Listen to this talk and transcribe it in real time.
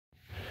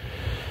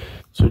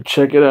So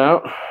check it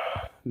out.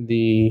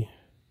 The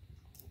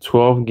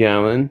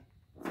 12-gallon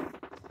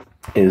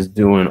is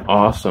doing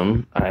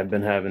awesome. I've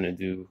been having to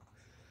do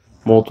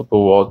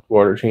multiple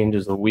water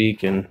changes a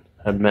week, and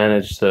I've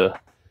managed to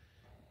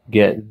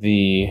get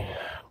the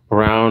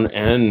brown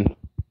and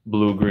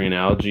blue-green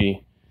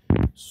algae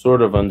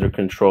sort of under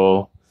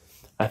control.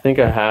 I think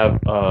I have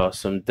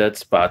some dead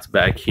spots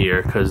back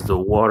here because the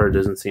water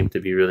doesn't seem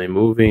to be really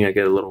moving. I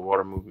get a little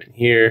water movement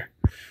here,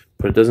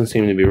 but it doesn't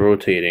seem to be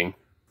rotating.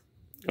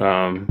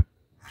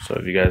 So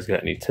if you guys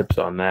got any tips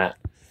on that,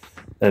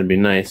 that'd be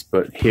nice.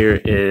 But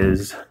here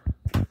is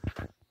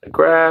the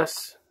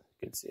grass.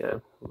 You can see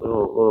a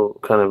little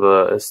kind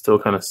of it's still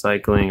kind of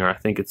cycling, or I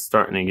think it's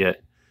starting to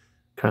get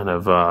kind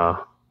of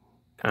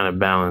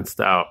balanced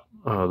out.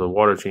 The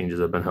water changes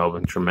have been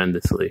helping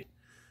tremendously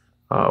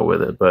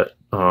with it, but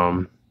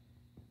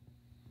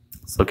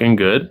it's looking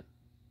good.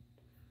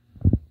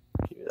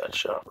 Give you that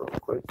shot real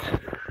quick.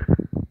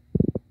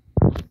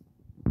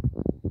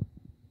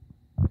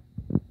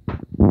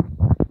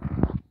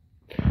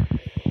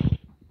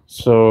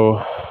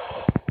 So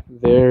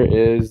there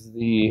is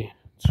the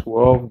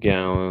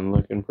 12-gallon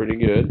looking pretty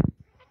good.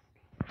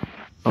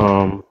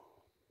 I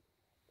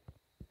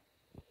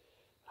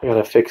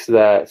gotta fix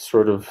that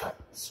sort of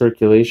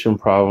circulation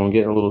problem,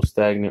 getting a little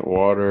stagnant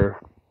water.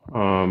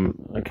 I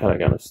kind of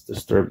gotta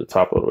disturb the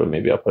top a little bit.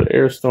 Maybe I'll put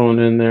air stone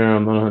in there.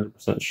 I'm not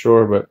 100%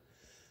 sure, but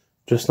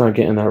just not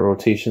getting that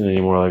rotation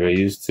anymore like I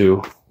used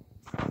to.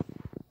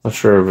 Not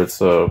sure if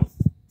it's a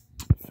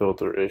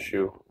filter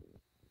issue.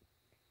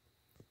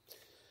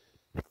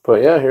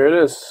 But yeah, here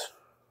it is.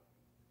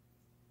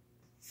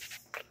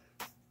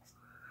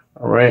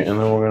 All right, and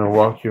then we're gonna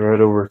walk you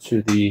right over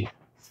to the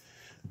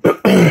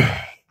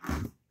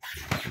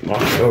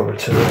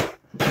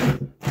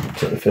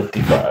to the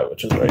 55,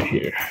 which is right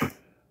here.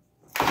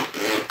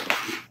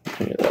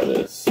 Here that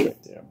is,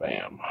 right there.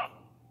 Bam.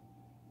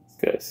 These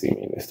guys see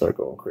me and they start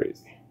going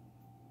crazy.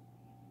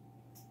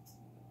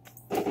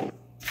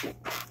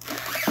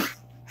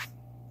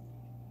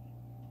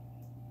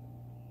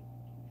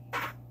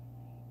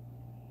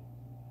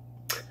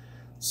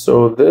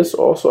 So this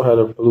also had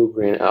a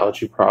blue-green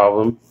algae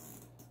problem.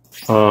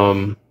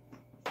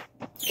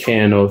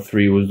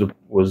 KN03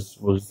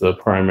 was the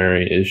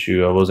primary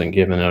issue. I wasn't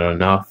giving it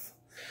enough,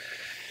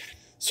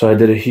 so I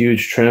did a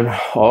huge trim.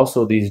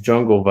 Also, these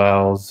jungle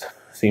valves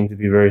seem to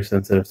be very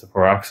sensitive to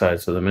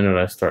peroxide. So the minute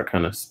I start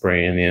kind of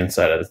spraying the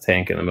inside of the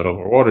tank in the middle of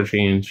a water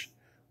change,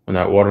 when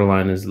that water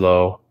line is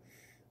low,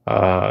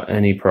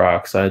 any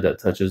peroxide that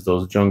touches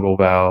those jungle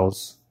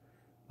valves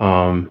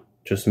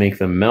just make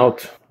them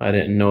melt. I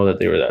didn't know that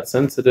they were that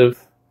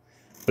sensitive,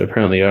 but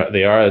apparently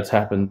they are. It's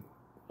happened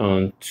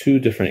on 2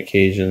 different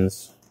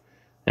occasions,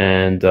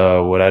 and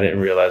what I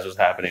didn't realize was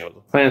happening was the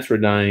plants were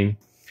dying,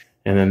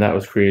 and then that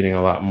was creating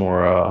a lot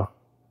more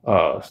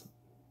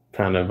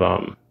kind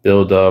of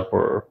buildup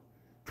or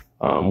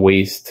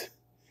waste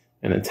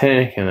in the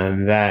tank, and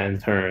then that in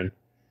turn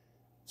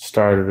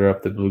started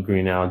up the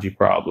blue-green algae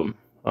problem.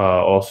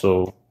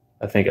 Also,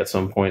 I think at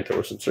some point there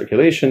were some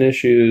circulation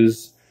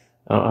issues.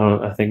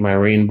 I think my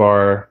rain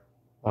bars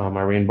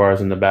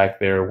in the back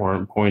there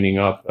weren't pointing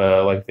up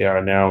like they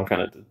are now,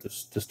 kind of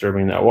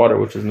disturbing that water,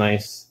 which is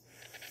nice.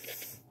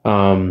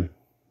 And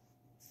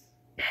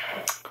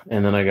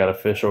then I got a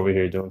fish over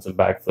here doing some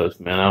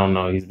backflips. Man, I don't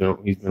know. He's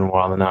been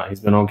wilding out.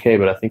 He's been okay,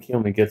 but I think he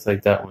only gets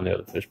like that when the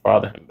other fish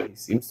bother him. But he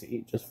seems to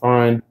eat just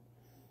fine.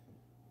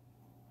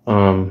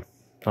 Not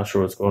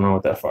sure what's going on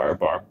with that fire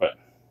bar, but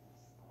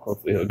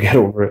hopefully he'll get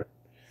over it.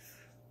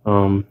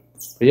 But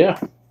yeah.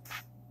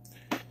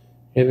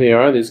 Here they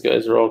are. These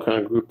guys are all kind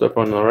of grouped up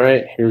on the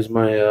right. Here's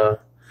my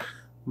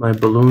my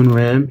balloon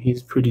ram.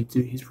 He's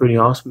pretty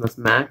awesome. That's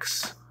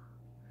Max,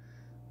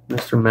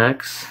 Mr.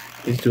 Max.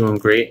 He's doing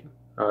great.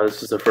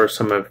 This is the first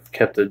time I've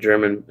kept a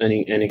German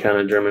any kind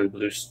of German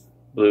blue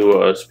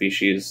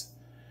species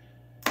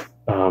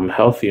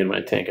healthy in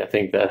my tank. I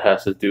think that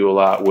has to do a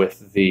lot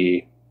with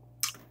the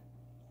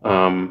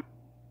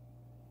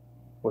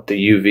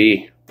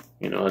UV.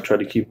 You know, I try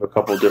to keep a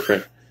couple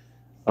different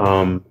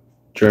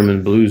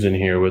German blues in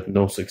here with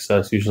no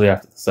success. Usually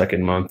after the 2nd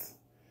month,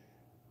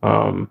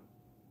 you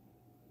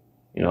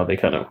know, they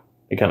kind of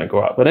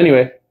go out. But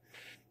anyway,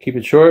 keep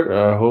it short.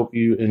 I hope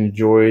you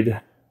enjoyed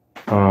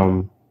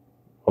a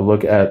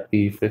look at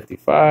the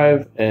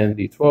 55 and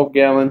the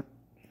 12-gallon.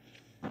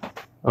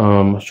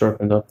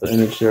 Sharpened up the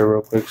image there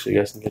real quick so you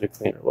guys can get a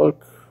cleaner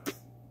look.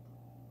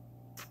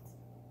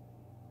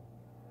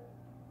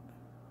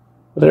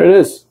 But there it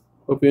is.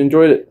 Hope you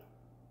enjoyed it.